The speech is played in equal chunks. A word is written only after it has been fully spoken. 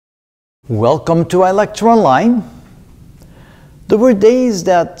Welcome to I Lecture Online. There were days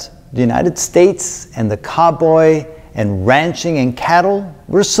that the United States and the cowboy and ranching and cattle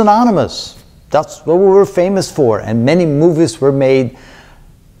were synonymous. That's what we were famous for, and many movies were made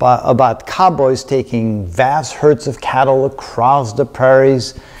about cowboys taking vast herds of cattle across the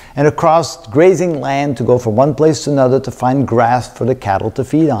prairies and across grazing land to go from one place to another to find grass for the cattle to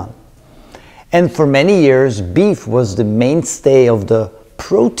feed on. And for many years, beef was the mainstay of the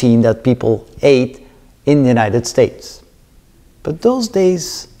protein that people ate in the United States. But those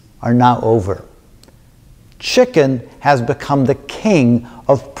days are now over. Chicken has become the king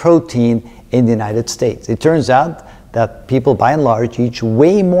of protein in the United States. It turns out that people by and large eat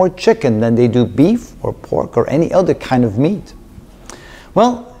way more chicken than they do beef or pork or any other kind of meat.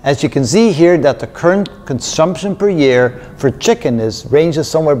 Well, as you can see here, that the current consumption per year for chicken ranges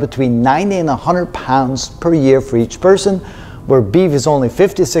somewhere between 90 and 100 pounds per year for each person, where beef is only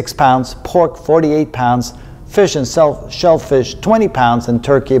 56 pounds, pork 48 pounds, fish and shellfish 20 pounds, and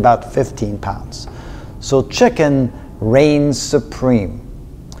turkey about 15 pounds. So chicken reigns supreme.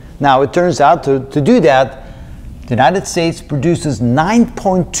 Now it turns out to do that, the United States produces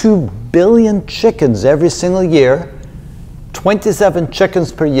 9.2 billion chickens every single year, 27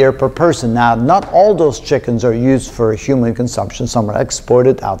 chickens per year per person. Now, not all those chickens are used for human consumption. Some are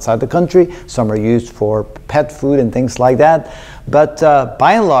exported outside the country. Some are used for pet food and things like that. But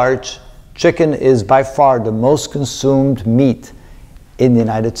by and large, chicken is by far the most consumed meat in the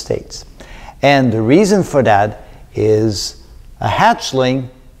United States. And the reason for that is a hatchling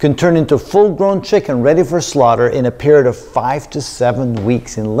can turn into full-grown chicken ready for slaughter in a period of 5 to 7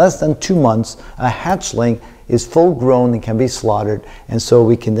 weeks. In less than 2 months, a hatchling is full grown and can be slaughtered, and so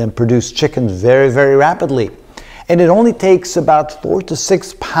we can then produce chickens very, very rapidly. And it only takes about 4 to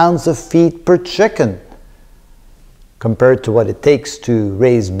 6 pounds of feed per chicken. Compared to what it takes to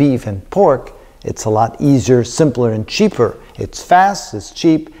raise beef and pork, it's a lot easier, simpler, and cheaper. It's fast, it's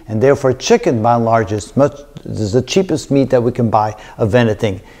cheap, and therefore chicken by and large is the cheapest meat that we can buy of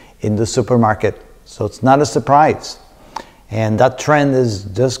anything in the supermarket. So it's not a surprise. And that trend is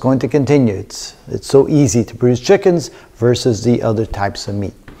just going to continue. It's so easy to produce chickens versus the other types of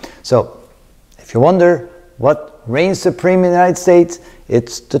meat. So if you wonder what reigns supreme in the United States,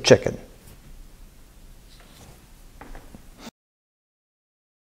 it's the chicken.